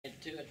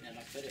to it and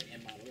I put it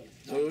in my little.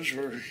 Those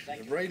were,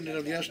 the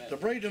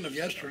Bradenton of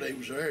yesterday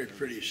was a very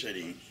pretty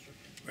city,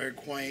 very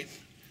quaint,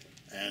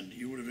 and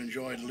you would have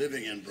enjoyed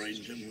living in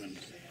Bradenton when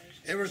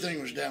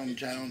everything was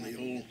downtown, the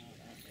old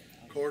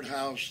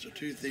courthouse, the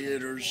two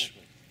theaters,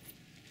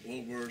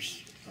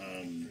 Woolworths,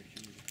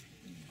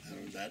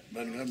 that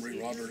Montgomery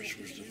Roberts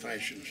was the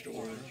fashion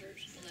store,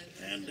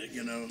 and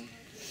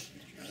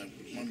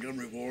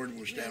Montgomery Ward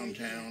was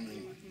downtown,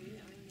 and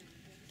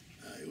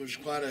it was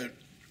quite a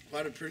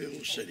pretty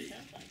little city.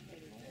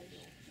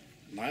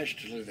 Nice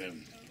to live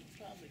in.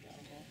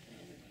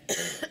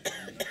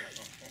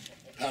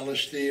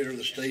 Palace Theater,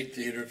 the State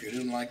Theater. If you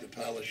didn't like the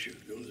Palace, you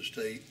could go to the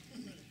State.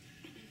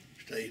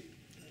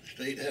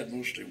 State had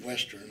mostly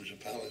westerns. The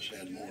Palace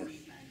had more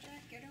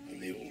of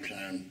the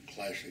old-time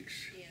classics.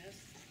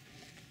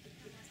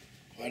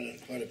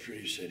 Quite a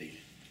pretty city.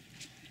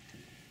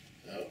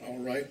 All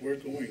right, we're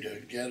going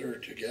to gather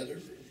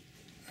together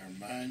our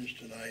minds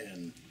tonight,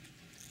 and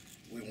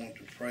we want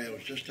to pray. I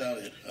was just out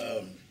at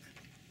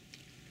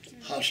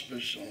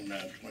hospice on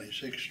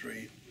 26th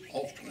Street,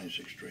 off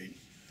 26th Street,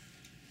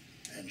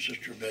 and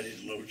Sister Betty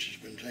Loach has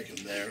been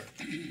taken there,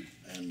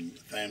 and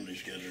the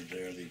family's gathered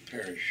there, the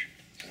parish,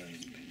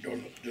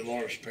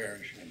 Dolores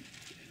Parish,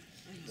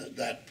 and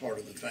that part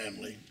of the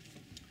family.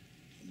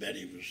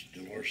 Betty was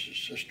Dolores'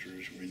 sister,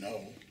 as we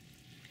know,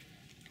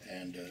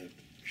 and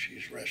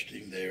she's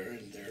resting there,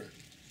 and they're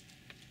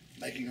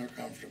making her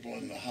comfortable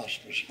in the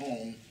hospice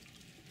home,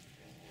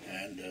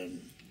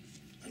 and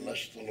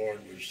unless the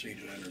Lord would see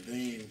to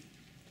intervene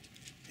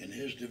in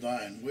His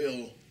divine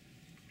will,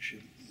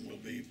 she will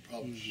be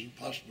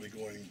possibly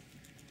going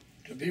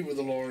to be with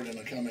the Lord in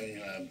the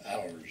coming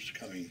hours,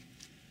 coming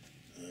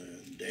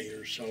day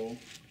or so.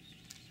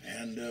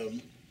 And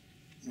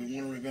we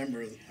want to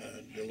remember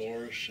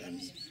Dolores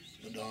and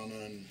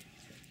Madonna and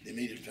the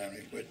immediate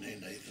family, Whitney,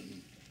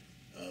 Nathan,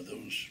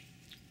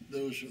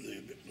 those of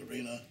the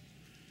arena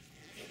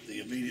of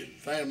the immediate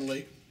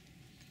family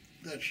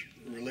that's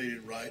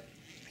related right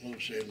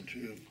close in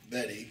to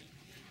Betty,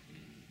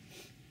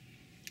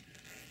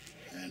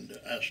 and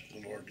ask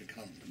the Lord to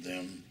comfort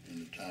them in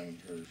the time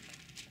of her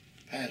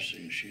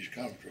passing. She's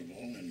comfortable,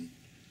 and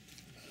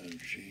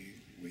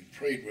we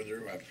prayed with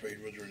her. I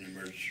prayed with her in the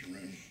emergency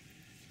room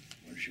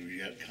when she was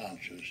yet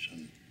conscious,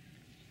 and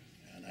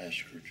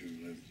asked her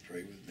to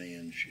pray with me,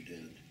 and she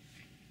did.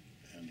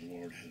 And the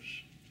Lord has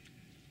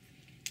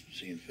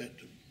seen fit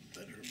to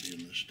let her be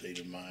in the state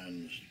of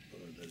mind,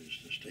 that is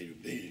the state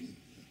of being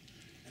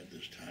at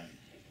this time.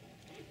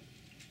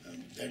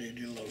 Betty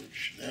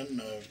DeLoach,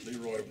 then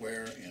Leroy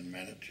Ware in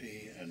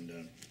Mannatee,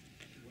 and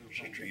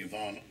Sister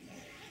Yvonne,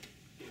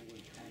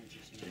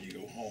 did you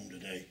go home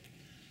today?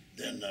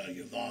 Then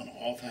Yvonne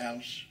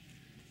Offhouse,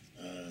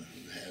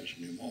 who has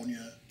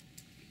pneumonia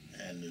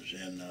and is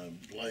in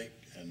Blake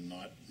and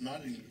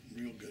not in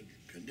real good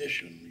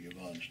condition.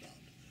 Yvonne's not.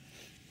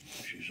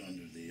 She's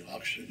under the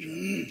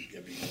oxygen,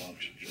 giving her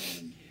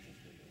oxygen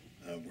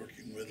and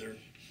working with her.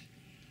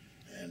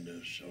 And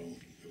so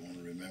we want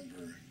to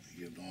remember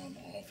Yvonne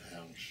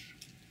Offhouse.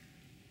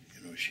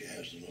 You know, she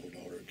has the little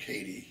daughter,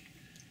 Katie,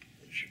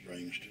 that she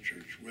brings to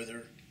church with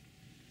her.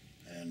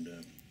 And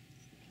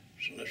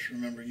so let's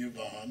remember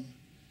Yvonne.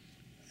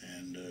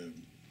 And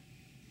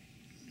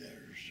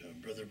there's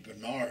Brother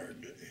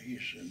Bernard.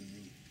 He's in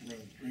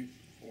room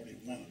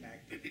 341.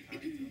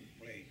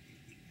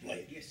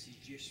 Blake. I guess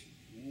he's just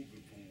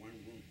moving from one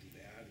room to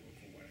the other,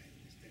 from what I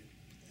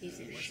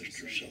understand.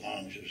 Sister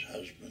Solange's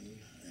husband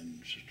and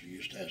Sister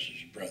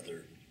Eustace's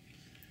brother.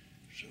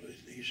 So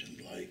he's in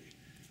Blake.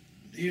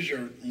 These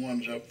are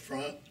ones up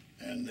front,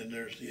 and then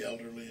there's the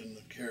elderly and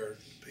the care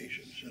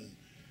patients in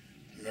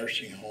the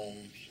nursing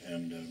homes,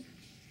 and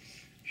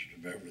Sister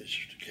Beverly,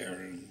 Sister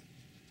Karen,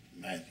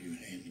 Matthew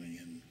Hanley,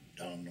 and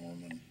Don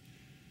Norman,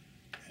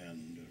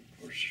 and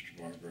of course Sister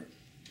Barbara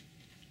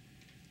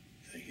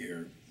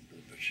here,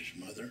 the Butch's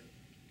mother.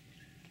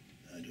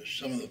 Just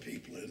some of the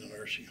people in the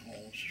nursing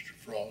home, Sister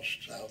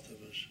Frost south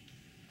of us,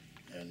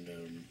 and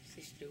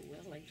Sister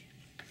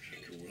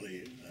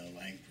Willie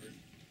Langford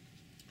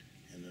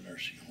in the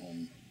nursing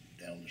home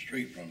down the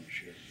street from us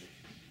here.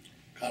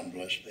 God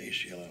bless the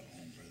ACL at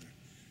home, brother.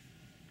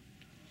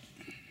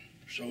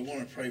 So we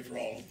want to pray for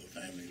all of the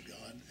family of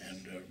God,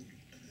 and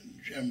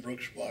Jim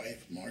Brooks'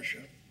 wife,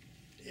 Marcia,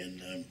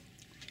 in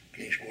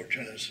Kingsport,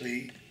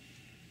 Tennessee,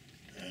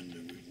 and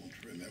we want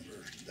to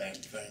remember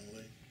that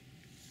family,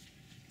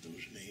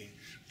 those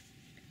needs.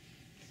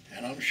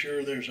 And I'm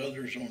sure there's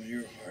others on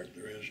your heart.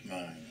 There is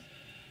mine.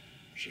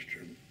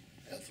 Sister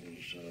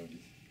Ethel's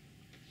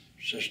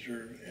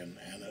sister in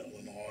Anna,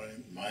 Illinois,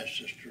 my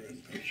sister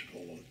in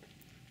Pensacola,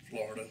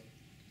 Florida,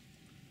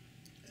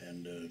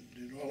 and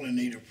they're all in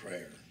need of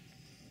prayer,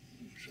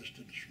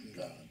 assistance from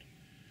God.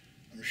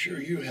 I'm sure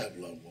you have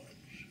loved ones,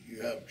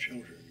 you have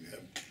children, you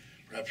have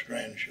perhaps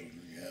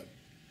grandchildren, you have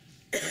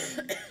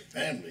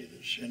family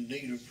that's in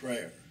need of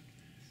prayer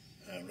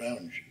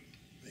around you,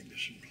 maybe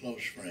some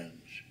close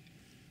friends,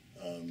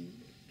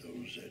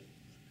 those that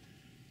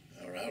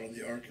are out of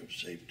the ark of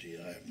safety.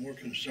 I have more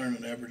concern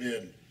than ever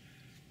did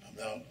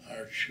about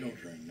our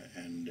children,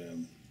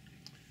 and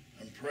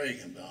I'm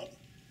praying about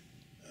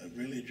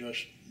really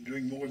just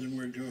doing more than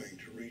we're doing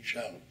to reach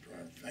out to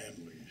our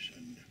families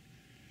and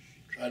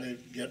try to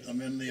get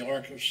them in the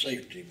ark of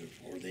safety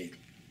before the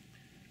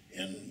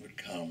end would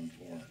come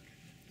for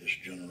this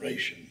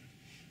generation.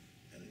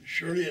 And it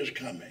surely is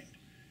coming.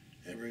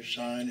 Every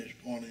sign is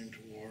pointing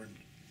toward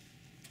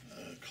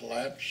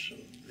collapse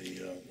of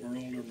the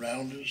world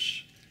around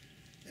us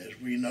as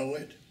we know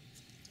it,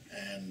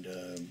 and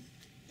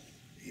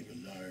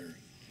even the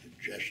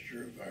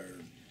gesture of our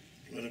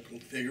political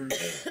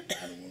figures.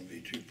 I don't want to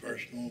be too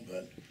personal,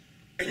 but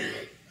I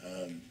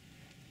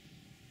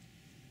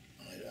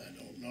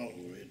don't know.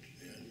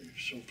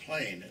 It's so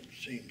plain. It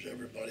seems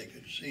everybody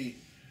could see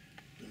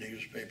the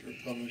newspaper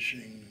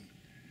publishing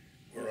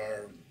where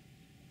our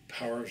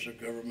powers of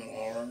government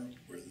are,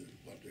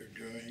 what they're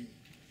doing,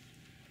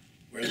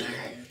 where they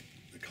are,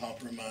 the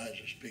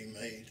compromises being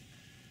made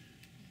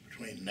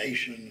between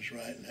nations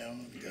right now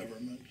and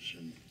governments,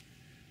 and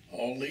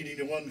all leading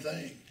to one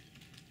thing,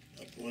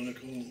 a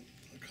political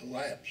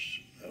collapse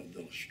of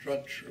the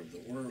structure of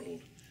the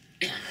world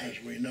as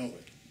we know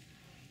it.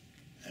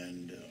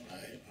 And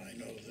I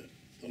know that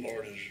the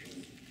Lord is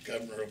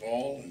governor of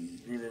all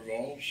and ruler of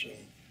all, so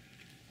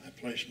I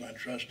place my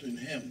trust in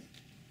him.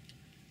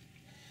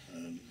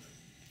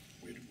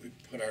 We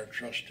put our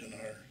trust in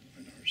our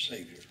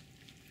Savior.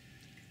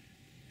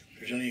 If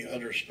there's any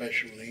other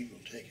special need,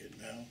 we'll take it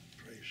now.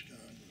 Praise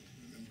God.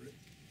 Remember it.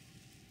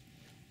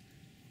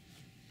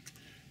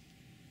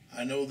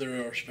 I know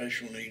there are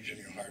special needs in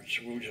your heart,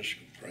 so we'll just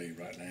pray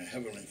right now.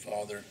 Heavenly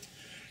Father,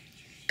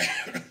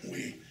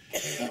 we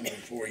come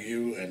before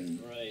you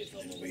and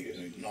we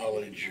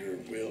acknowledge your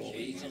will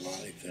in our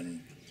life,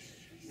 and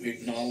we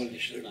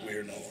acknowledge that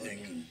we're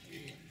nothing,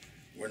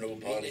 we're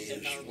nobody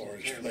as far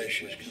as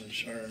flesh is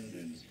concerned,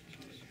 and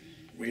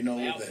we know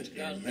that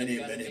there are many,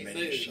 many,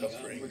 many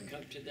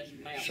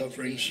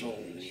suffering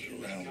souls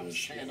around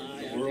us.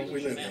 The world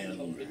we live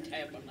in,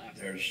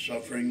 there's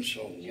suffering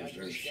souls,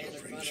 there's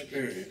suffering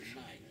spirits.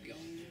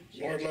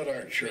 Lord, let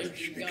our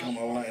church become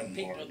a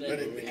landmark. Let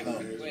it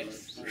become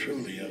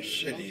truly a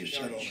city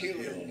set on a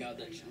hill.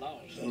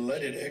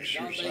 Let it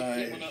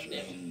exercise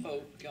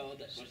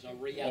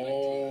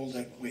all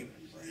that we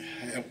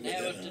have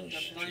within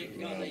us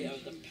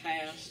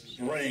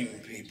to bring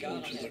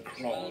people to the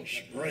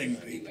cross, bring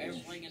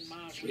people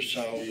to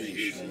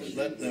salvation.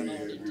 Let them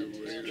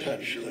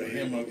touch the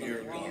hem of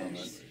your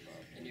garment.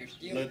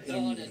 Let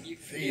them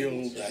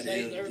feel that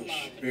is the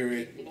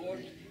Spirit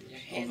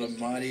of the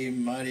mighty,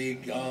 mighty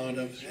God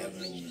of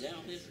heaven.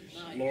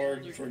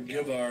 Lord,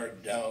 forgive our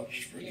doubts,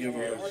 forgive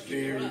our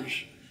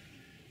fears,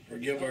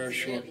 forgive our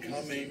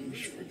shortcomings,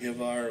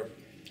 forgive our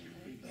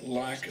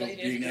lack of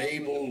being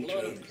able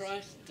to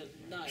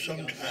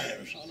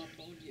sometimes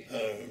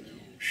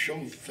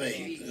show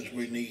faith as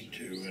we need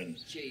to, and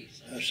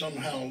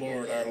somehow,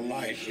 Lord, our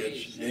light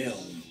gets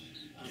dim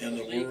in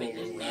the world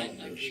around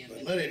us,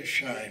 but let it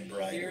shine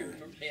brighter.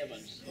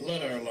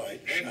 Let our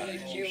light shine,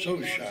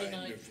 so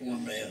shine before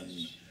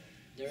men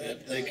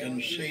that they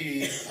can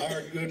see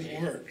our good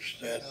works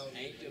that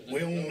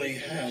we only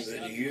have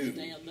in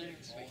you,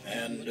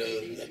 and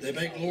that they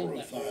may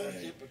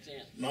glorify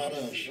not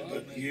us,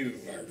 but you,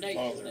 our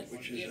Father,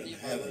 which is in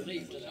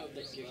heaven.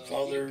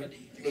 Father,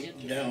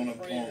 look down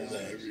upon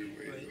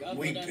the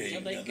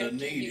weeping and the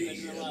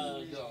needy,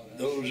 and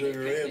those that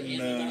are in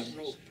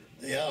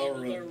the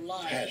hour of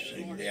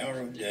passing, the hour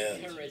of death.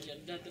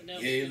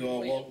 Yea,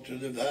 though I walk through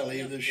the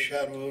valley of the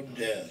shadow of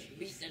death,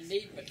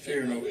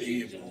 fear no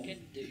evil.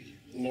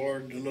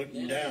 Lord, to look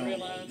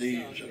down on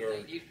these that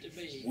are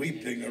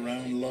weeping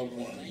around loved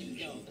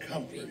ones and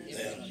comfort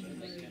them.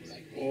 And,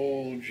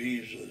 oh,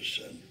 Jesus,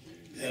 and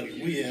as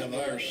we have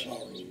our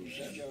sorrows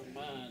and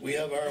we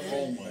have our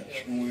moments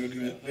when we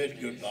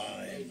bid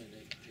goodbye,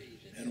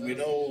 and we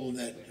know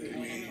that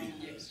we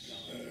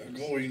are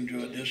going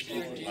to a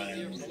distant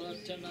land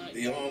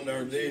beyond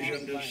our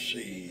vision to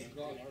see.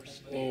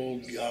 Oh,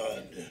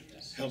 God,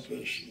 help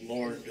us,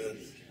 Lord, to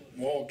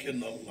walk in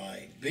the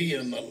light, be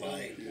in the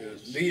light,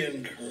 be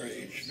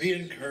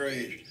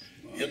encouraged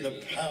in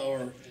the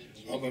power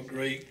of a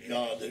great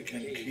God that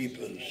can keep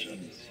us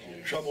in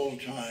troubled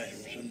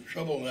times and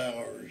troubled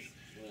hours,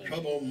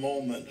 troubled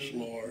moments,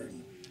 Lord.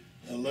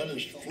 And let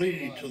us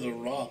flee to the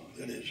rock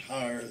that is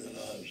higher than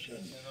us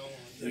and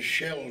the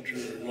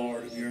shelter,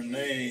 Lord, of your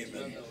name.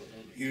 And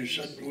you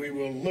said we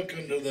will look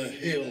unto the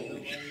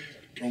hills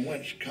from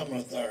whence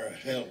cometh our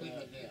help.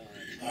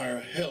 Our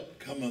help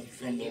cometh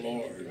from the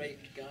Lord.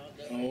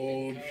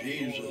 Oh,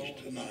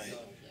 Jesus, tonight,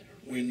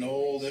 we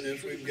know that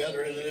as we've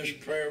gathered in this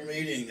prayer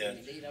meeting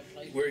that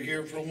we're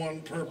here for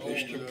one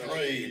purpose, to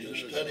pray, to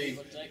study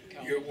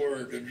your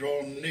word, to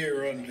draw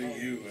near unto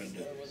you, and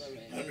to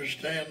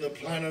understand the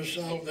plan of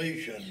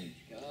salvation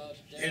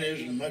in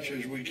as much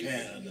as we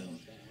can. And,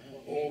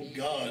 oh,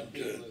 God,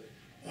 to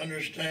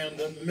understand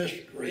the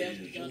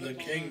mysteries of the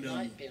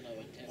kingdom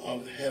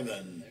of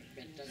heaven,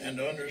 and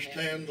to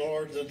understand,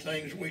 Lord, the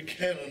things we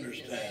can't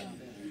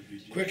understand.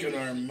 Quicken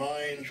our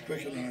minds,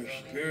 quicken our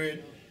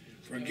spirit,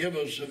 Forgive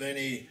us of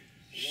any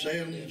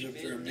sins,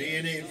 if there be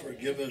any.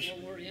 Forgive us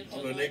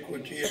of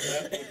iniquity,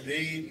 if that would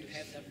be.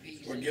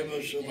 Forgive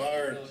us of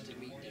our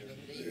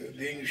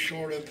being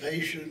short of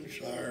patience,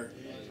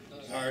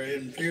 our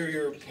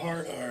inferior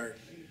part, our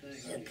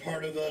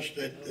part of us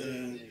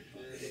that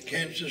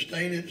can't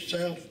sustain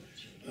itself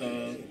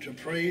to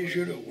praise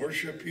you, to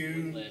worship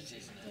you.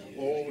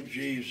 Oh,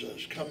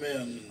 Jesus, come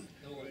in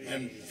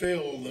and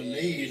fill the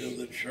need of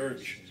the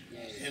church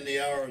in the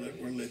hour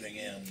that we're living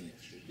in.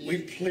 We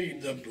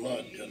plead the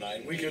blood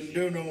tonight. We can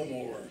do no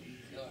more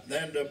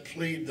than to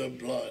plead the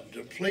blood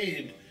of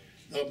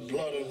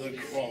the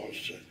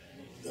cross,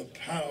 the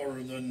power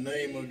of the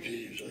name of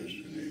Jesus.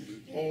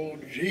 Oh,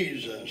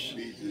 Jesus,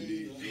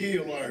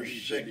 heal our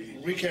sick.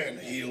 We can't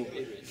heal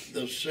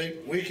the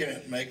sick. We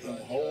can't make them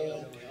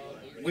whole.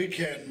 We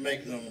can't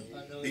make them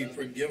be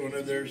forgiven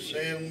of their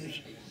sins.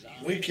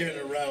 We can't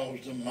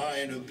arouse the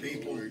mind of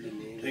people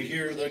to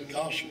hear the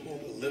gospel,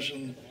 to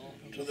listen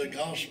to the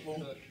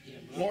gospel.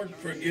 Lord,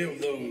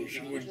 forgive those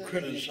who would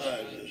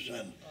criticize us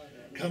and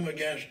come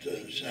against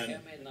us, and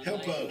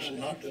help us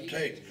not to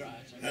take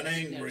an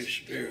angry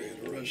spirit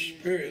or a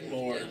spirit,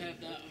 Lord,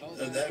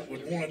 that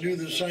would want to do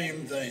the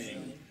same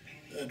thing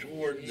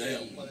toward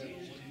them,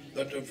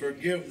 but to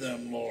forgive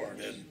them, Lord,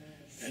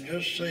 and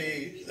just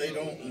say they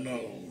don't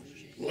know.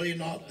 Lay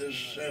not this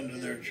sin to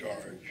their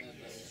charge.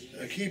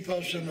 Keep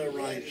us in the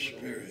right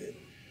spirit.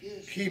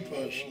 Keep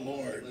us,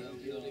 Lord.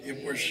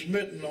 If we're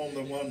smitten on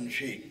the one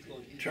cheek,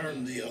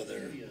 turn the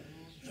other.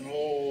 And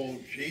oh,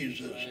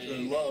 Jesus, to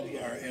love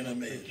our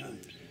enemies and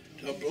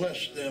to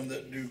bless them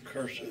that do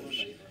curse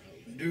us.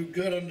 Do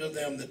good unto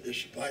them that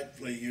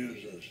despitefully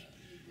use us,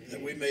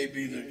 that we may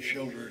be the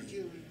children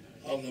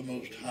of the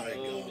Most High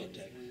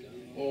God.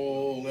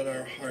 Oh, let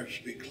our hearts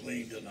be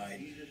clean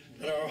tonight.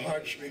 Let our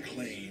hearts be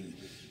clean.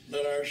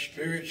 Let our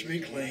spirits be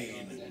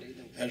clean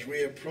as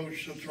we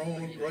approach the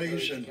throne of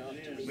grace and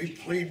we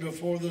plead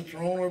before the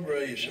throne of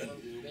grace and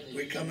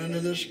we come into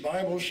this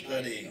Bible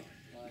study.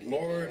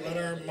 Lord, let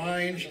our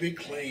minds be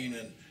clean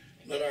and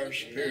let our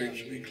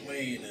spirits be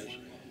clean as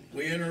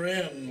we enter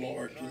in,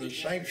 Lord, to the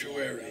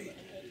sanctuary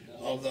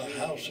of the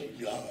house of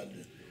God.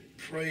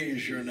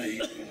 Praise your name,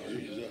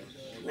 Lord.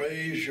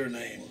 Praise your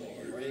name,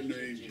 Lord.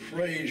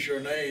 Praise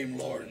your name,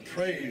 Lord.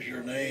 Praise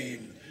your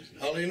name.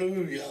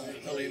 Hallelujah,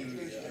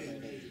 hallelujah.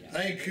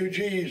 Thank you,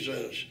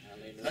 Jesus.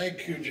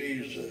 Thank you,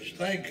 Jesus.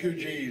 Thank you,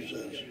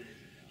 Jesus.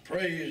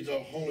 Praise the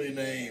holy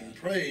name.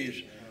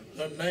 Praise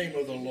the name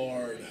of the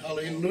Lord.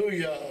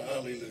 Hallelujah,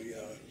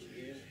 hallelujah.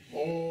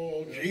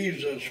 Oh,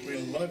 Jesus, we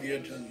love you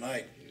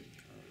tonight.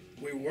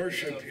 We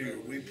worship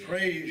you. We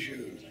praise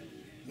you.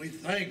 We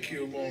thank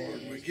you,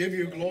 Lord. We give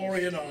you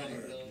glory and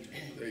honor.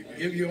 We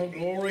give you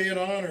glory and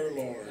honor,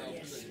 Lord.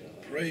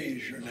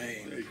 Praise your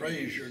name.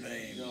 Praise your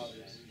name.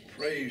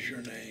 Praise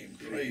your name.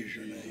 Praise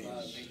your name.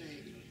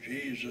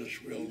 Jesus,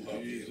 we'll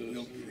love you.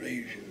 We'll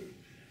praise you.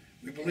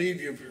 We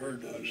believe you've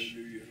heard us.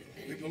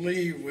 We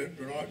believe we're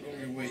not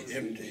going away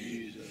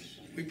empty.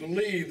 We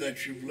believe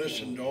that you've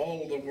listened to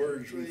all the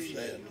words we've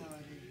said.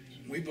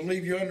 We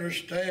believe you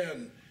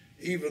understand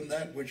even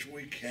that which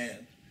we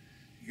can't.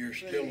 You're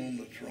still on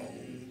the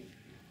throne.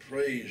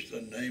 Praise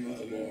the name of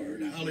the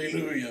Lord.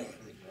 Hallelujah.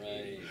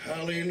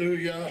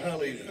 Hallelujah,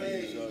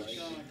 hallelujah.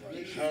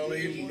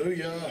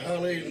 Hallelujah,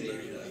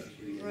 hallelujah.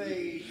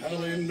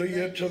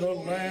 Hallelujah to the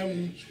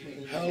Lamb.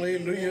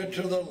 Hallelujah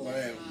to the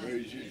Lamb.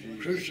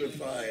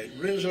 Crucified,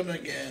 risen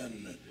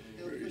again,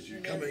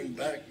 coming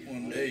back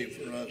one day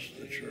for us,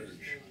 the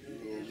church.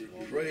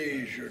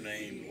 Praise your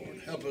name,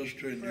 Lord. Help us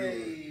to endure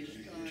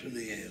to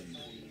the end.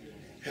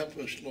 Help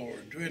us,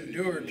 Lord, to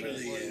endure to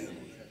the end,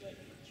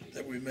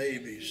 that we may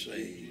be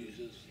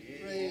saved.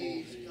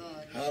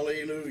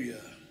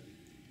 Hallelujah.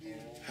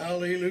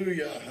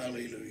 Hallelujah,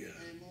 hallelujah.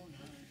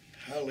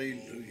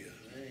 Hallelujah.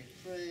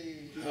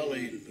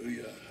 Hallelujah,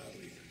 hallelujah.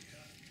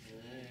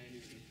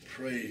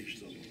 Praise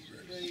the Lord.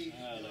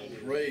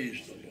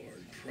 Praise the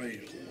Lord.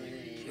 Praise the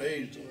Lord.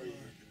 Praise the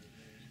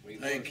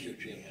Lord. Thank you,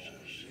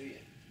 Jesus.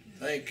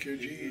 Thank you,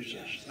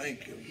 Jesus.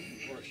 Thank you,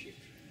 Lord.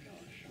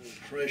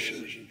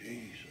 Precious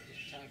Jesus.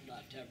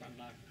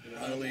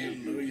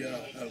 Hallelujah,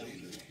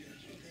 hallelujah.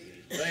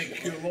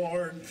 Thank you,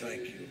 Lord.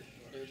 Thank you.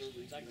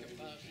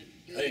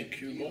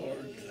 Thank you,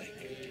 Lord. Thank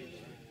you.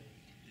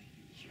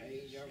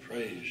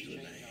 Praise the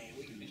name.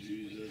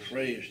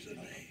 Praise the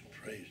name.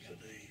 Praise the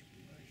name.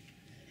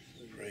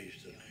 Praise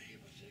the name.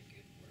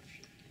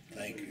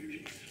 Thank you,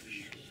 Jesus.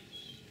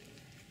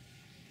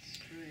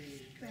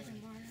 Brother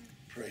Marlow.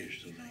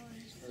 Praise the How name.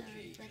 is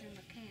Brother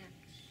McCann?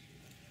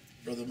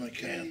 Brother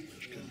McCann,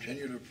 let's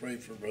continue to pray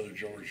for Brother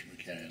George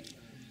McCann.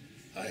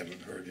 I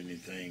haven't heard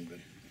anything, but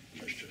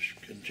let's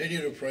just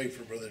continue to pray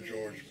for Brother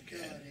George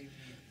McCann,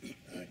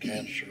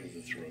 cancer of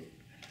the throat.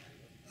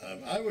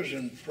 I was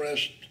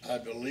impressed, I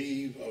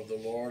believe, of the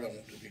Lord. I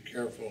want to be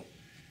careful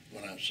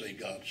when I say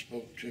God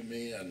spoke to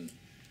me, and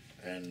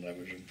I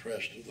was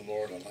impressed of the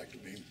Lord. I like to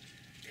be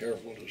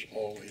careful to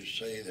always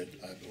say that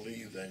I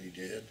believe that he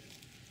did,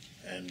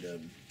 and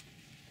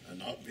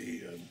not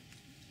be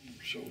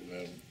so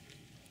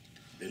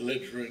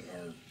belligerent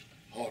or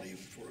haughty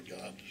before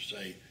God to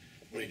say,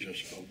 well, he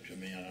just spoke to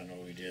me, and I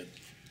know he did.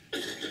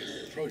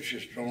 To approach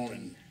his throne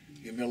in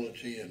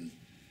humility and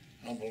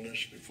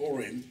humbleness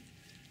before him,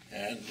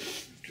 and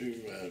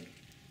to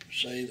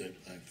say that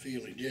I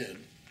feel he did.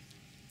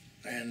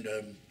 And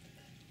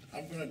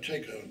I'm going to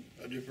take a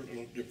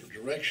little different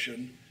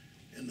direction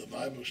in the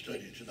Bible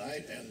study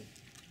tonight, and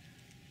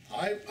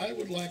I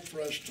would like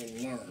for us to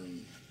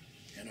learn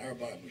in our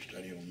Bible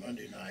study on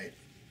Monday night,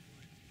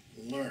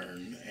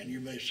 learn, and you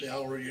may say, I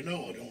already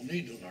know, I don't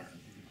need to learn.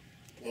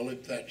 Well,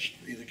 if that's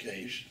be the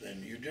case,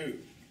 then you do.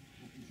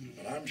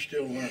 But I'm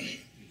still learning.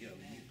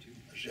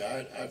 See,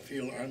 I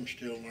feel I'm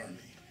still learning.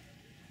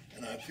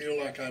 And I feel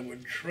like I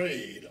would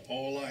trade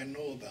all I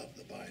know about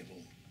the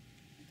Bible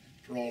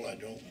for all I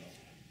don't know.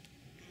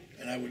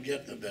 And I would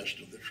get the best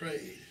of the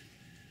trade,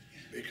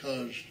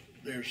 because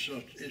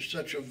it's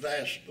such a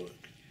vast book.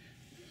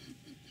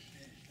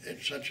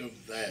 It's such a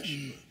vast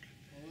book.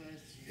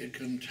 It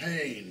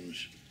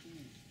contains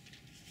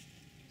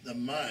the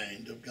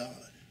mind of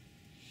God.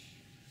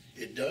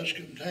 It does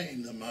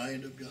contain the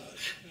mind of God.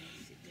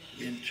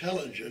 The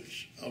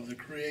intelligence of the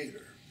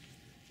Creator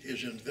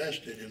is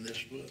invested in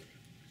this book.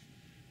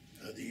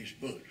 These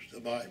books, the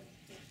Bible,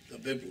 the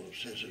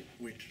Biblos, as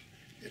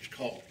it's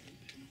called.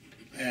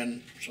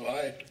 And so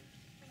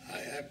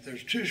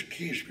there's two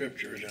key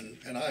scriptures, and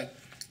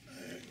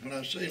when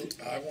I say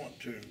I want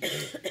to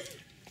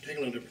take a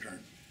little different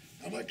turn,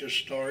 I'd like to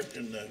start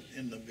in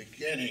the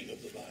beginning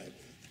of the Bible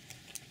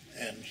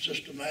and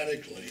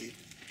systematically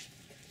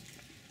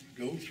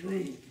go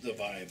through the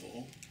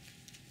Bible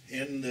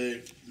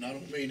I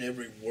don't mean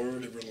every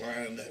word, every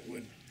line that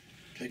would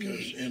take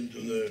us into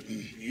the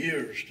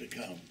years to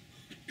come,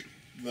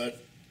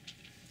 but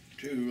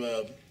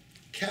to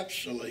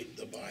encapsulate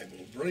the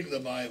Bible, bring the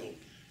Bible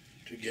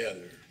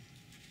together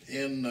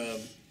in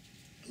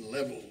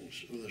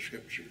levels of the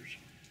scriptures.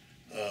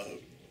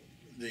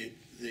 The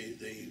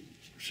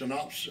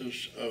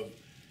synopsis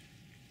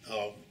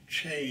of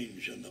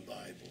change in the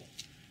Bible,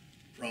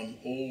 from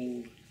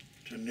old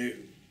to new,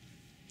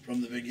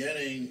 from the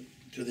beginning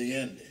to the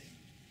ending.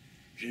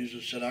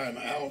 Jesus said, I am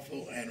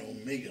Alpha and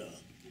Omega.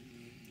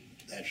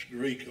 That's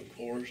Greek, of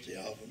course, the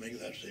Alpha, Omega,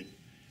 that's the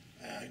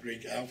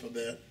Greek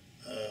alphabet.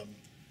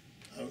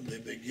 The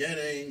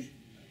beginning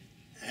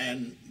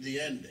and the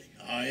ending.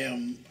 I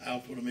am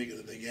Alpha and Omega,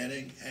 the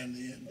beginning and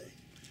the ending.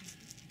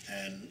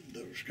 And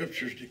the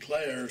scriptures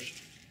declares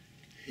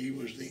he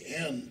was the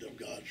end of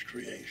God's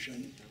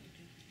creation,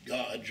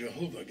 God,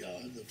 Jehovah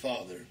God, the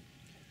Father,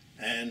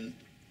 and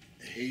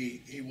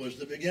he was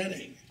the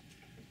beginning.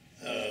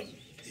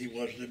 He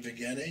was the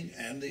beginning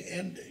and the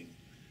ending.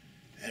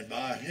 And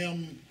by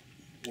him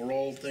were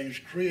all things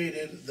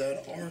created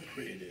that are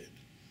created.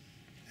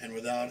 And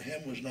without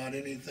him was not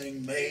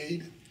anything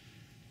made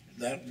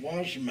that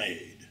was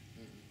made.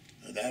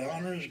 That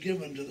honor is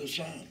given to the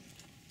Son.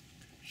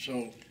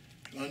 So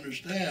to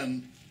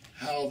understand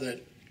how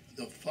that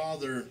the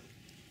Father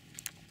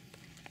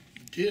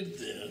did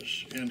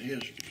this in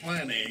his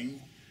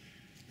planning,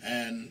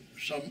 and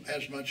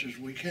as much as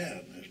we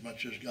can, as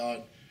much as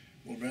God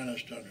will grant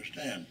us to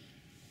understand.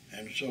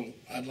 And so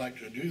I'd like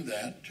to do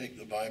that, take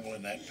the Bible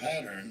in that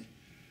pattern,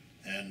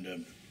 and let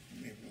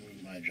me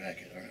remove my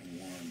jacket. I'm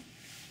warm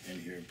in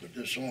here. Put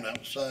this on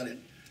outside. It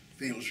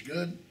feels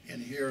good. In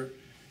here,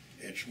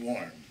 it's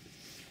warm.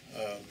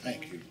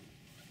 Thank you.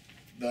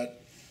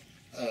 But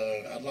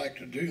I'd like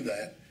to do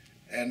that.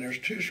 And there's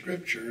two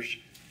scriptures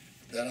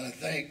that I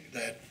think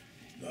that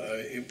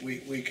if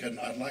we can,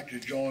 I'd like to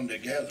join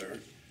together.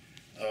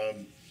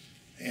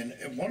 And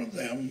one of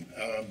them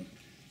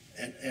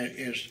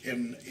is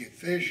in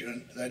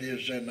Ephesians, that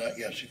is in,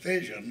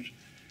 Ephesians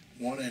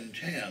 1 and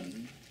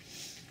 10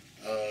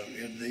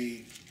 in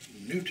the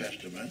New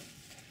Testament,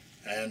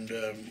 and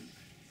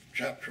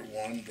chapter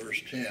 1,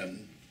 verse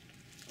 10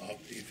 of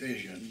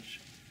Ephesians.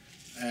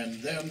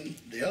 And then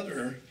the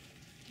other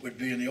would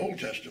be in the Old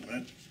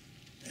Testament,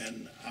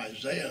 in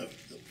Isaiah,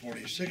 the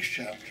 46th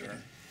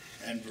chapter,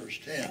 and verse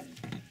 10.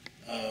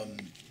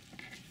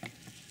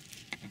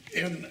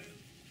 In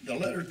the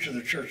letter to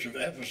the church of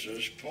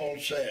Ephesus, Paul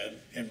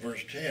said in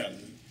verse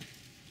 10,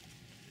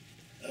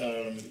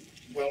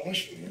 well,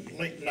 let's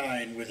link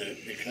 9 with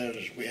it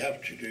because we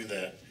have to do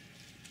that.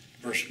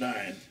 Verse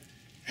 9,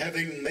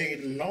 having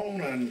made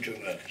known unto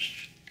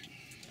us,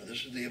 now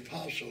this is the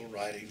apostle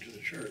writing to the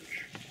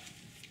church,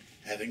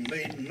 having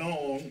made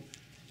known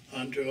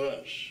unto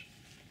us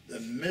the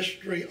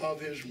mystery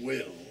of his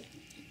will,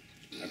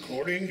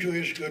 according to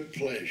his good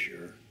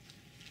pleasure,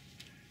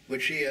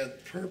 which he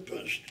hath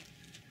purposed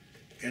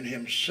in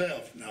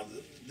himself. Now,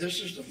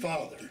 this is the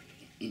Father.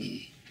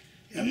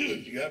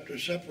 You have to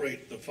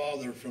separate the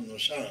Father from the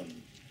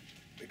Son,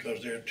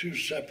 because they're two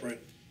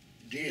separate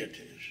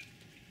deities.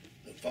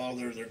 The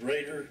Father, the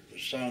greater, the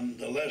Son,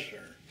 the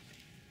lesser.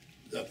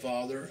 The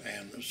Father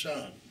and the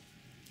Son.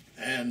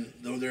 And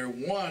though they're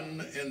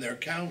one in their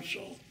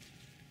counsel,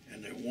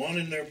 and they're one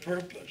in their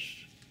purpose,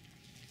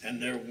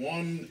 and they're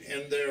one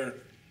in their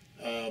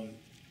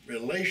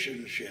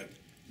relationship,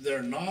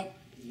 they're not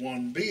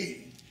one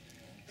being.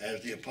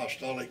 as the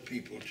apostolic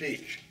people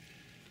teach.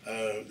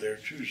 They're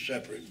two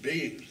separate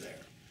beings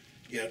there,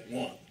 yet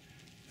one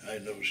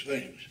in those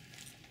things.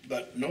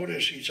 But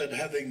notice he said,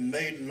 having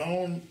made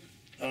known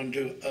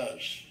unto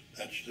us,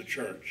 that's the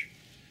church,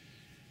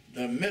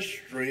 the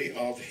mystery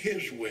of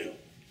his will.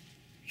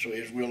 So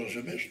his will is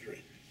a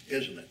mystery,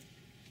 isn't it?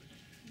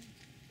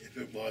 If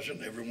it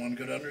wasn't, everyone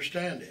could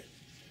understand it.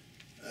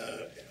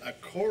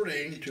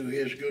 According to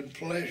his good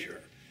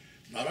pleasure,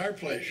 not our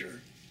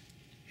pleasure,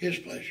 his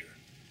pleasure.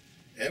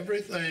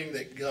 Everything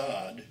that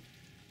God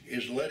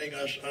is letting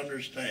us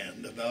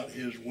understand about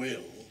his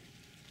will,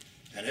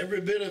 and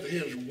every bit of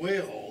his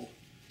will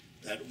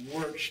that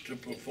works to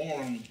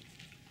perform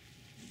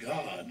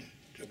God,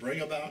 to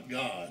bring about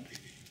God,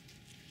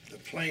 the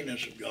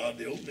plainness of God,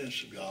 the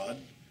openness of God,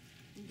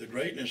 the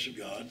greatness of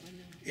God,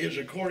 is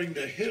according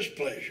to his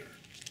pleasure,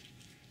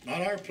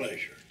 not our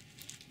pleasure.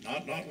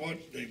 Not what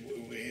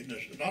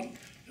not.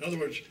 In other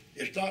words,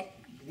 it's not.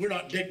 We're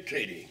not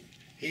dictating.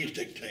 He's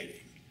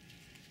dictating.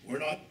 We're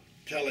not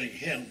telling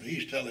him.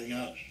 He's telling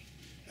us.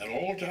 At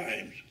all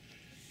times,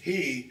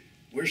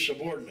 we're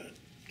subordinate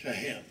to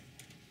him,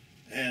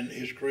 and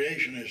his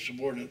creation is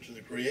subordinate to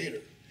the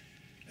Creator.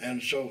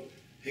 And so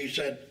he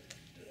said,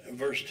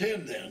 verse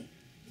 10 then,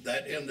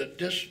 that in the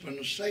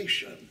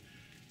dispensation,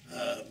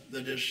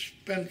 the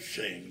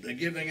dispensing, the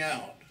giving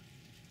out,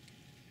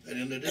 that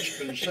in the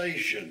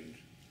dispensation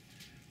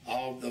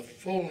of the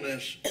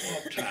fullness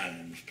of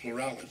times,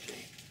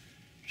 plurality.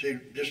 See,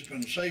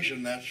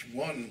 dispensation,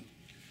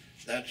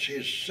 that's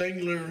his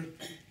singular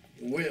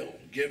will,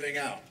 giving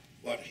out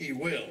what he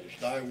wills,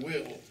 thy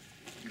will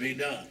be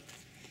done.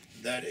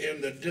 That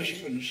in the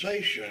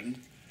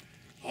dispensation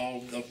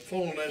of the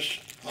fullness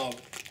of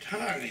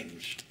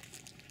times,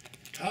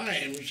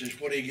 times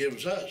is what he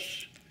gives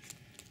us.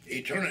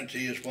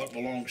 Eternity is what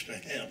belongs to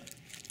him.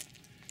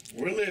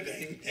 We're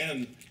living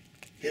in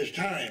his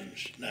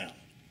times now.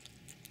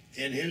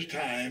 In his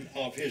time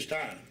of his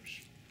times.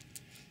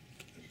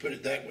 Put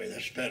it that way,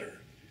 that's better.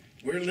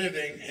 We're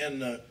living in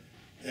the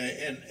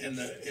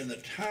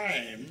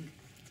time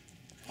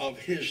of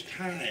his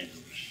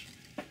times.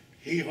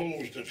 He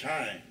holds the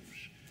times.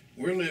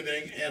 We're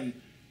living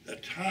in the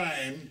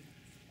time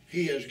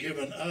he has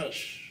given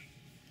us.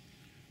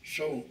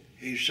 So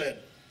he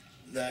said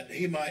that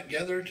he might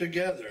gather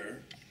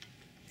together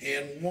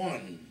in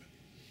one.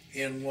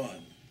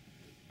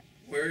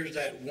 Where's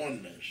that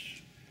oneness?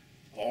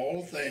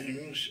 All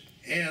things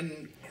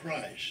in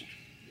Christ.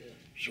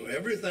 So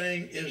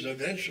everything is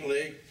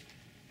eventually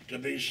to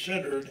be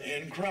centered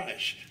in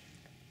Christ.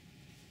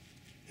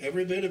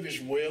 Every bit of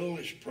his will,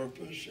 his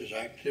purpose, his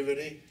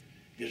activity,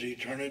 his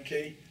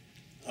eternity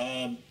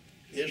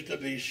is to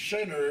be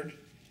centered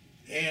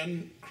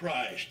in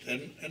Christ.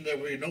 And there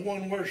will be no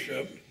one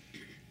worshiped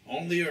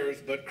on the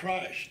earth but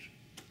Christ.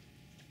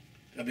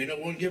 There will be no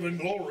one given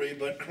glory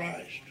but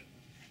Christ.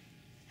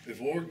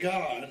 Before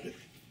God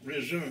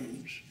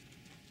resumes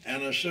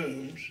and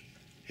assumes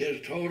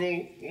his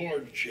total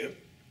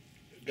lordship,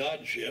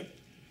 godship,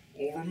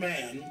 over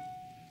man,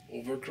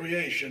 over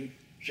creation.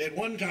 See, at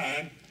one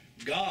time,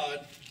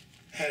 God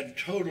had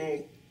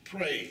total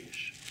praise.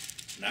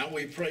 Now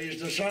we praise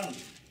the Son.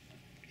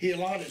 He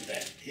allotted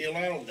that. He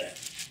allowed that.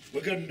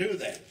 We couldn't do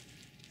that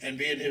and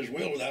be in his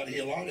will without he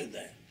allotted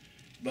that.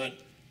 But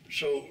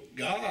so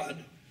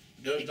God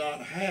does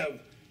not have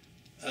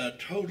a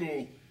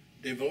total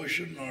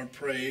devotion nor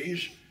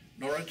praise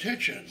nor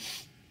attention.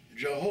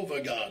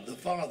 Jehovah God, the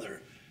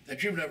Father,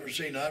 that you've never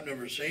seen, I've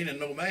never seen, and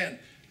no man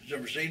has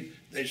ever seen.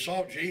 They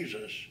saw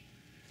Jesus.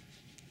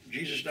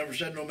 Jesus never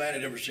said no man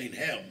had ever seen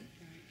him.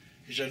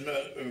 He said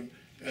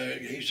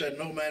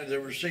no man has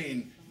ever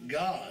seen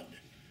God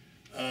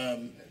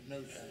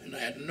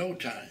at no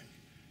time.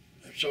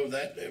 So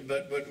that,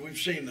 but we've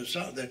seen the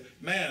Son. The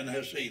man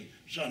has seen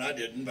the Son. I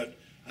didn't, but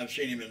I've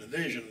seen him in the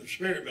vision of the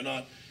Spirit, but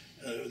not.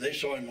 They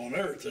saw him on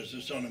earth as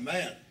the Son of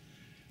Man.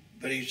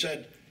 But he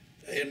said,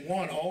 in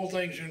one, all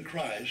things in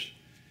Christ,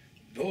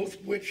 both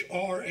which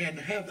are in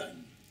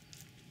heaven.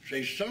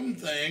 See, some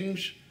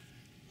things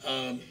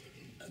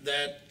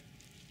that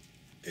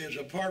is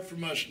apart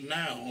from us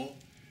now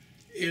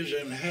is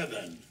in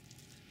heaven.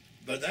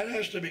 But that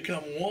has to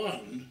become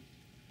one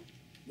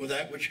with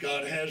that which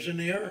God has in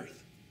the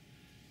earth.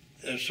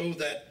 So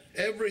that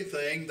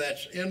everything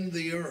that's in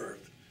the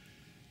earth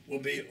will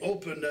be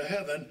open to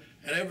heaven,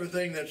 and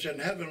everything that's in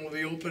heaven will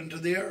be open to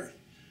the earth.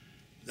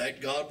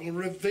 That God will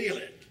reveal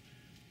it,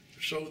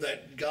 so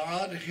that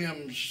God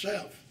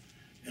himself,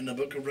 in the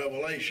book of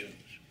Revelations,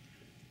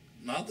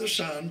 not the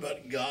Son,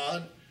 but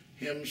God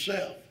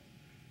himself,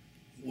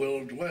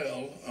 will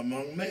dwell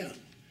among men.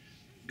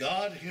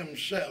 God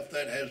himself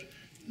that has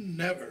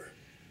never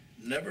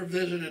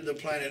visited the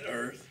planet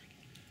Earth,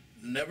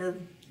 never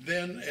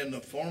been in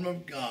the form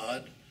of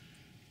God,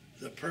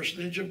 the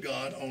personage of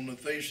God on the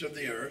face of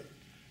the earth.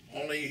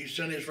 Only he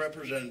sent his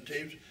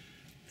representatives.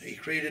 He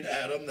created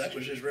Adam, that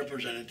was his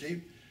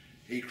representative.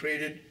 He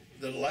created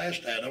the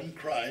last Adam,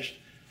 Christ,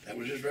 that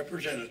was his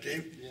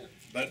representative. Yeah.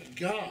 But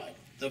God,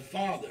 the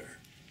Father,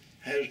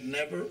 has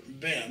never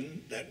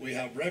been, that we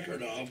have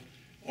record of,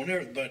 on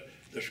earth, but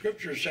the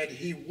scripture said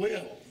he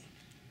will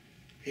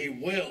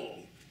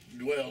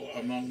dwell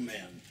among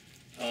men.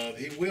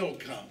 He will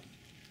come,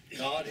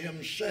 God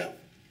himself,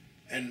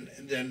 and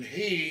then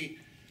he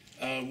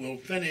will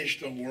finish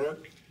the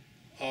work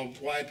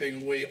of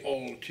wiping away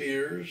all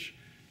tears,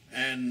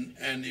 and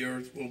the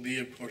earth will be,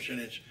 of course, in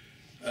its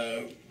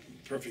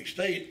perfect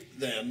state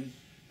then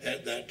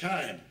at that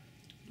time.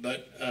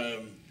 But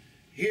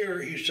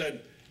here he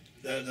said,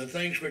 the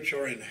things which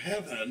are in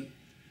heaven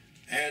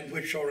and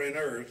which are in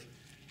earth,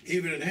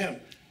 even in him.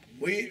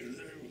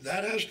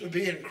 That has to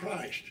be in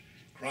Christ.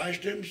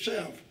 Christ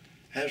himself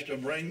has to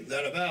bring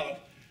that about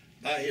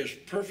by his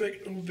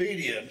perfect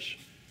obedience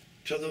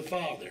to the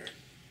Father.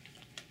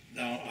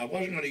 Now, I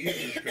wasn't going to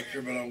use the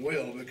scripture, but I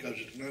will because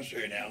it's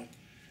necessary now.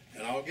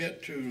 And I'll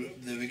get to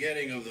the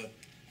beginning of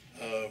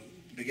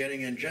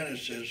beginning in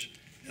Genesis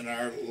and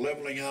our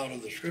leveling out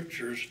of the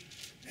scriptures.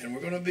 And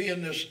we're going to be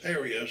in this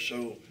area,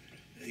 so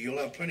you'll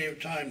have plenty of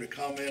time to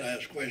comment,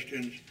 ask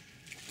questions,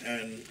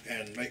 and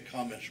make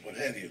comments, what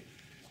have you.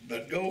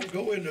 But go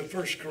into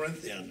 1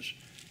 Corinthians,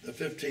 the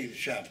 15th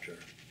chapter.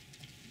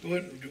 Go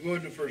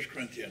into 1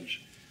 Corinthians,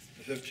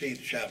 the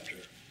 15th chapter.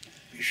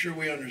 Be sure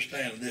we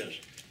understand this.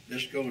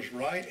 This goes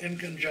right in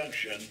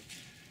conjunction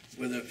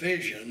with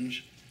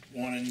Ephesians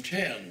 1 and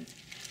 10.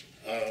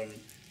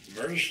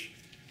 Verse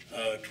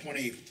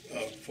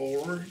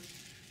 24,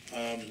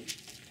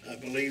 I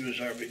believe is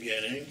our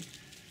beginning.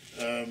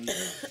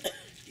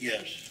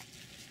 Yes.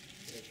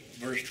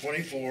 Verse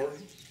 24,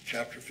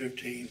 chapter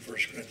 15, 1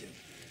 Corinthians.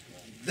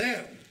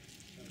 Then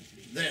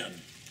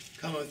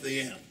cometh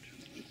the end.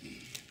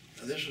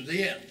 Now this is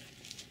the end.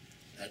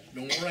 That's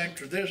no more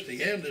after this.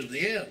 The end is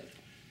the end.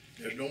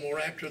 There's no more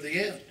after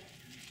the end.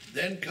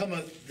 Then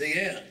cometh the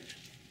end,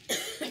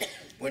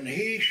 when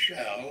he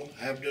shall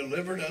have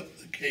delivered up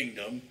the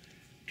kingdom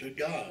to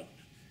God.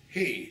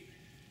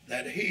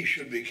 That he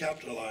should be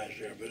capitalized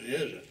there, but it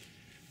isn't.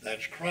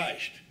 That's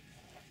Christ.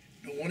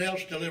 No one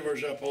else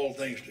delivers up all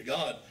things to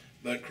God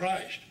but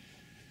Christ.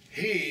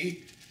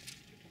 He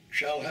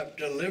shall have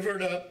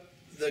delivered up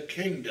the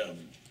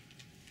kingdom,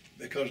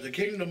 because the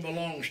kingdom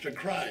belongs to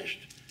Christ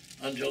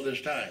until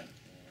this time.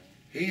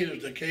 He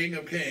is the King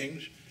of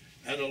kings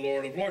and the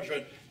Lord of lords,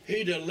 but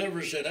he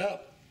delivers it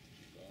up.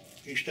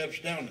 He steps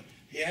down.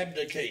 He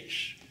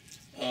abdicates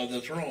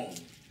the throne.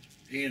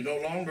 He no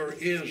longer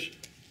is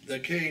the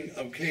King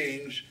of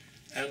kings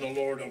and the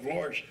Lord of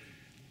lords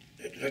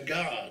to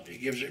God. He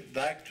gives it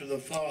back to the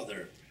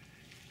Father.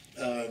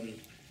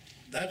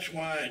 That's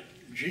why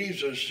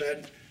Jesus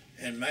said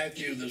in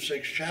Matthew, the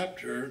 6th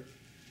chapter,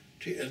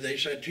 they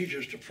said, teach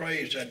us to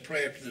pray. He said,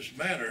 pray after this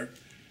manner,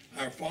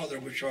 our Father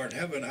which art in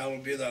heaven,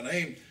 hallowed be thy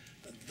name,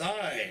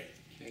 thy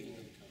kingdom.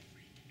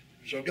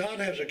 So God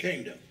has a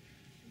kingdom.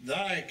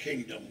 Thy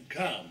kingdom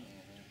come.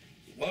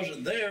 It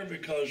wasn't there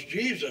because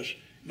Jesus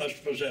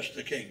must possess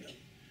the kingdom.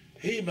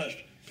 He must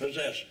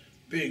possess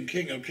being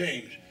King of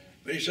kings.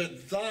 But he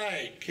said,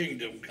 thy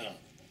kingdom come.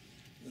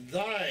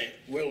 Thy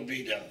will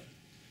be done.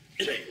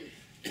 See,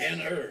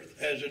 in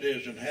earth as it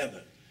is in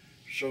heaven.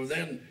 So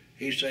then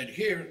he said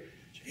here,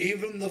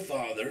 even the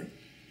Father,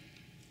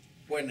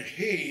 when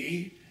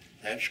he,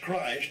 that's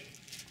Christ,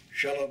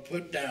 shall have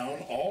put down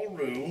all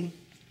rule,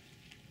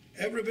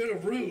 every bit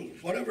of rule,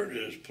 whatever it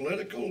is,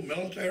 political,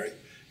 military,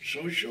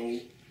 social,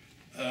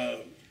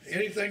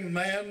 anything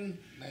man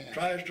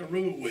tries to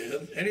rule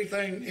with,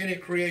 anything any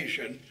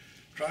creation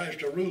tries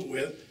to rule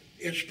with,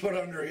 it's put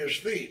under his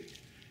feet.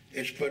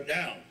 It's put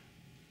down.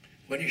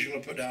 When he shall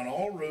have put down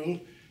all rule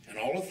and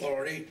all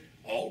authority,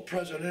 all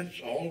presidents,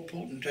 all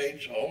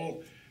potentates,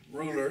 all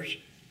rulers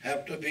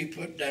have to be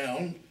put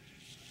down,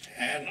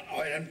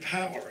 and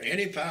power,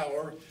 any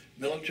power,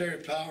 military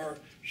power,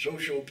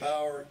 social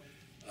power,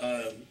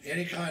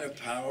 any kind of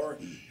power,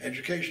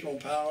 educational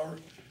power,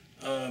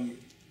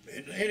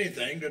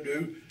 anything to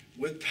do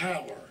with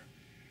power.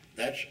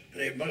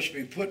 It must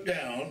be put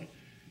down,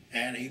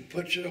 and he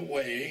puts it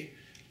away,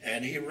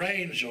 and he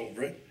reigns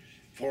over it,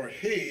 for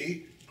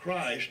he,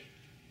 Christ,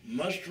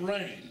 must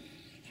reign,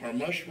 or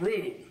must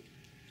rule,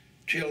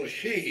 till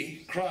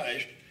he,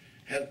 Christ,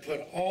 hath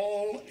put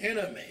all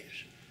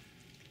enemies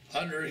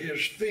under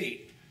his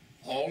feet,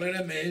 all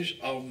enemies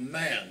of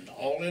man,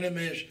 all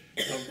enemies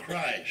of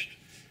Christ,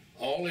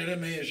 all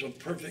enemies of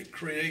perfect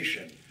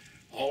creation,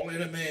 all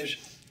enemies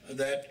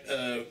that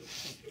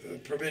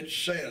permit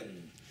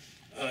sin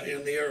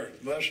in the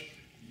earth must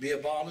be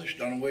abolished,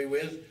 done away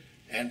with,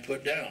 and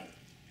put down.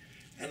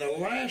 And the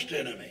last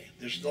enemy,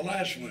 this is the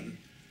last one,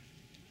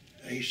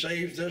 he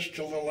saves this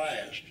till the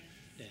last.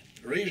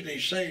 The reason he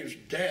saves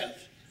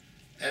death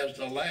as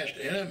the last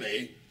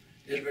enemy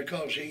is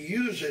because he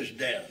uses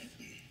death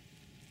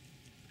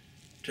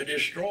to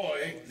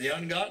destroy the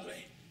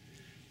ungodly.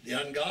 The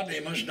ungodly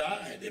must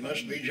die. They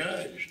must be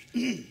judged.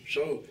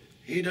 So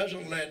he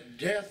doesn't let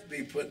death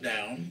be put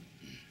down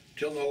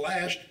till the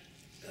last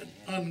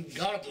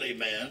ungodly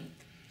man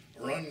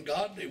or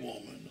ungodly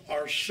woman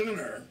or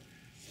sinner.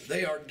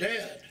 They are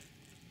dead.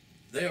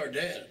 They are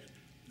dead.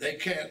 They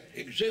can't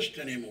exist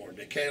anymore.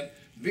 They can't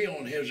be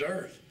on his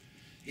earth.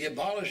 He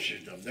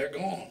abolishes them. They're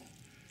gone.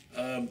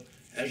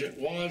 As it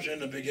was in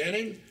the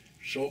beginning,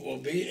 so it will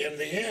be in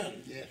the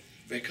end. Yes.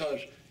 Because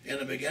in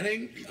the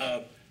beginning,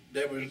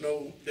 there was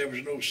no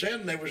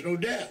sin, there was no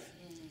death.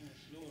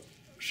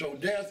 So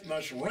death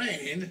must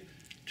reign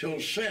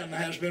till sin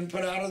has been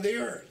put out of the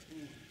earth,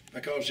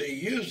 because he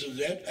uses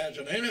it as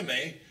an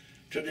enemy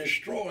to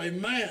destroy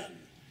man,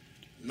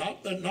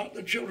 not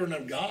the children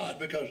of God,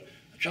 because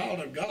a child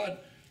of God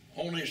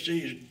only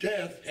sees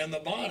death in the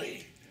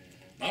body,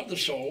 not the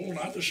soul,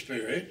 not the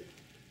spirit.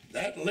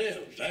 That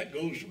lives, that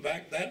goes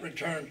back, that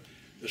returns.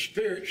 The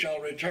spirit shall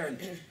return.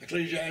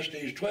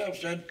 Ecclesiastes 12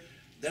 said,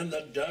 then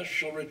the dust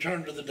shall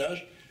return to the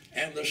dust,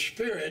 and the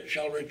spirit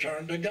shall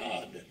return to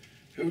God,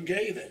 who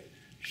gave it.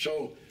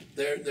 So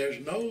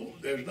the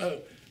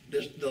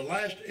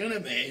last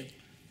enemy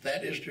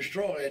that is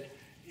destroyed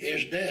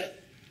is death.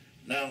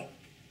 Now,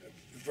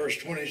 verse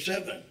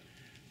 27,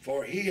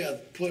 for he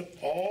hath put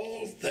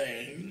all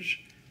things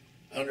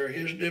under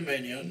his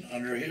dominion,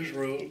 under his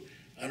rule,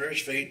 under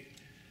his feet.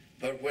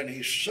 But when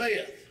he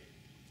saith,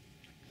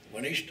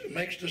 when he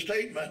makes the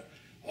statement,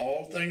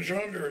 all things are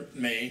under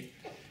me,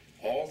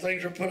 all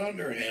things are put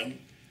under him,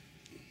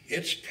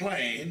 it's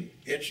plain,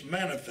 it's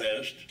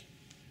manifest,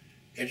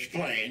 it's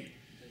plain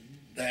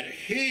that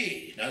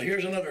he, now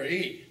here's another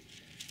he,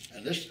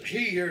 and this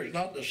he here is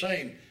not the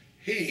same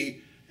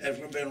he as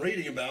we've been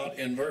reading about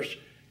in verse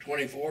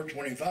 24,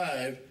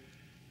 25.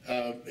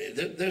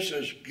 This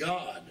is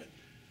God.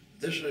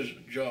 This is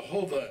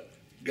Jehovah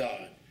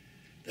God,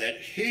 that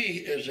he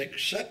is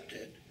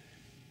accepted.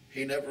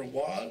 He never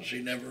was, he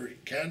never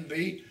can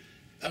be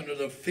under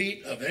the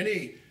feet of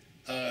any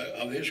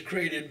of his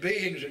created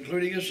beings,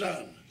 including his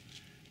son,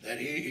 that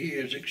he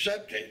is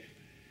accepted,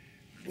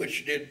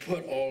 which did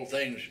put all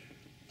things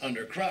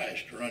under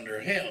Christ, or under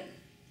him.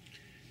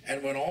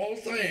 And when all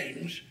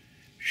things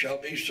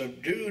shall be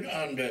subdued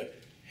unto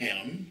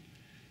him,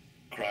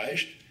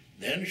 Christ,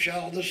 then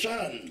shall the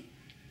Son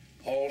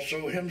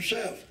also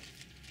himself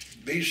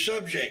be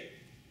subject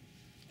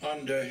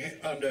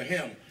unto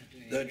him,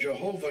 the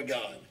Jehovah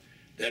God,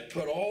 that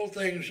put all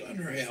things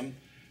under him,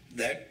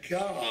 that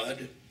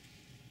God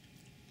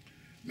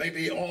may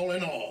be all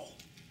in all.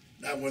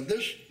 Now when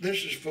this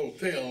is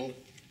fulfilled,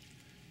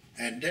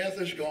 and death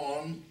is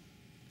gone,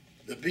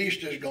 the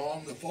beast is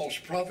gone, the false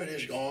prophet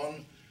is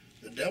gone,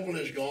 the devil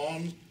is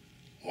gone,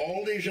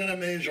 all these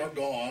enemies are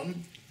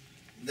gone,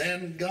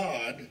 then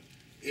God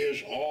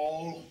is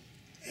all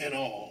in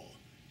all.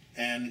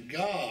 And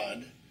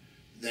God,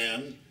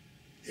 then,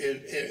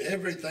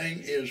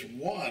 everything is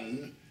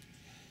one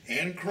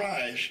in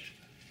Christ,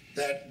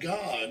 that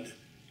God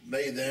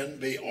may then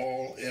be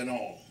all in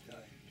all.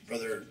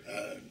 Brother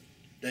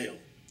Dale.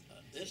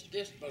 This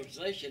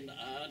disposition,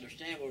 I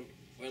understand,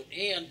 will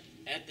end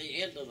at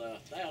the end of the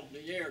 1,000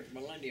 years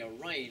millennial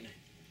reign.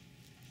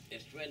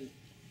 It's when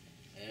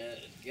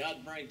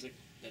God brings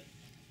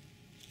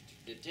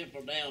the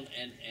temple down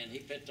and he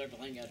puts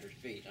everything under his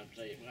feet. I'm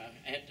saying, well,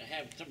 I have to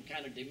have some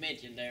kind of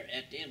dimension there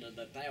at the end of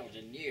the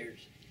 1,000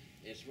 years.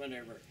 It's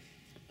whenever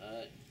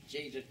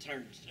Jesus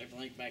turns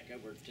everything back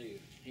over to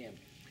him.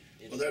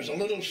 Well, there's a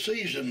little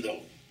season,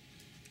 though.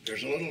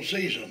 There's a little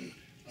season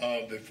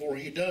before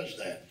he does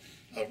that.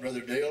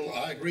 Brother Dale,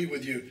 I agree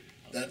with you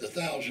that the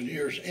 1,000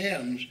 years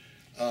ends.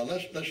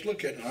 Let's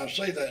look at it. I'll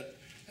say that,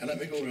 and let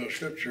me go to a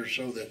scripture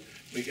so that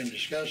we can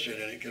discuss it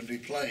and it can be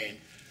plain.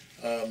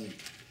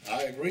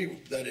 I agree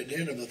that at the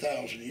end of the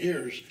 1,000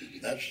 years,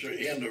 that's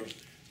the end of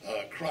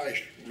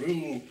Christ's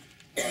rule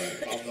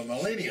of the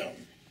millennium.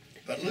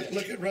 But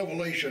look at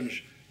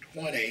Revelations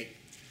 20,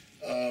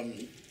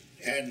 and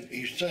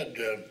he said,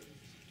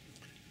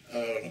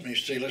 let me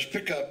see, let's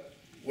pick up,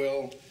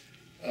 let's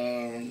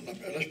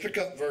pick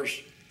up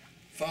verse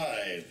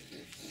 5,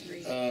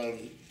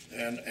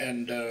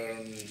 and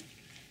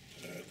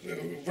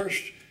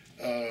verse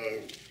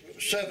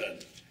 7.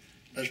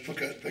 Let's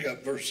pick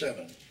up verse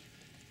 7.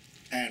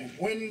 And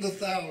when the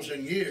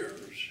 1,000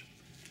 years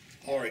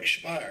are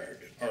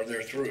expired, or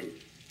they're through,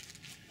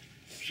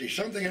 see,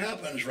 something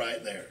happens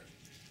right there.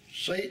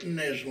 Satan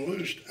is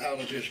loosed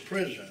out of his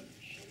prisons,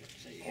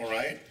 all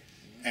right,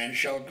 and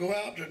shall go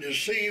out to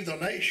deceive the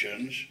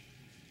nations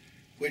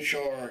which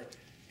are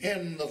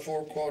in the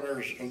four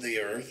quarters of the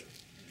earth,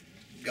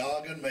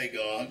 Gog and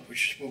Magog,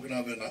 which is spoken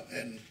of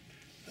in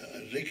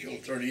Ezekiel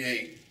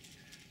 38,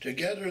 to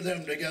gather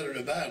them together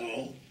to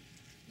battle,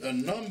 the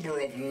number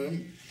of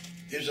whom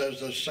is as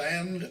the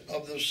sand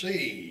of the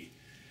sea.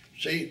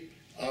 See,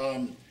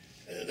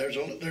 there's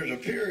a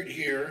period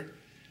here,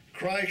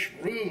 Christ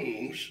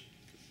rules,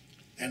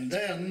 and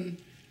then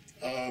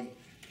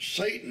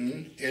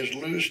Satan is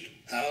loosed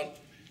out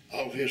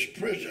of his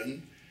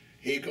prison.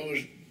 He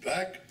goes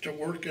back to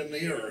work in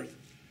the earth,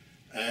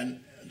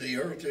 and the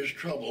earth is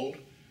troubled,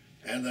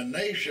 and the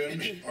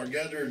nations are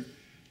gathered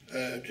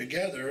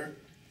together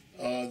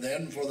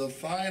then for the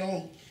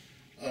final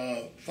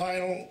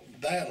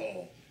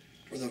battle,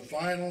 for the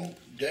final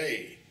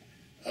day.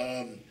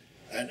 And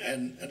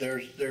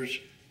there's the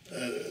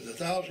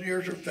 1,000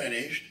 years are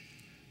finished.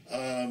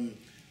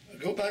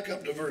 Go back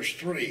up to verse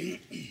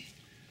 3.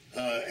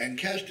 and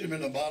cast him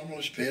in the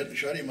bottomless pit and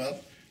shut him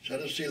up, set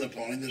a seal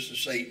upon him, this is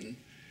Satan,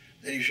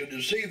 that he should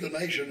deceive the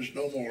nations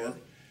no more,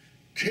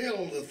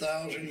 till the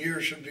 1,000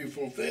 years should be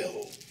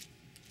fulfilled.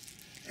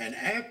 And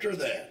after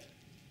that,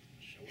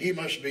 he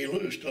must be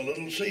loosed a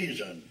little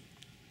season.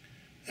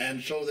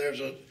 And so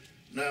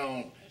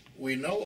now we know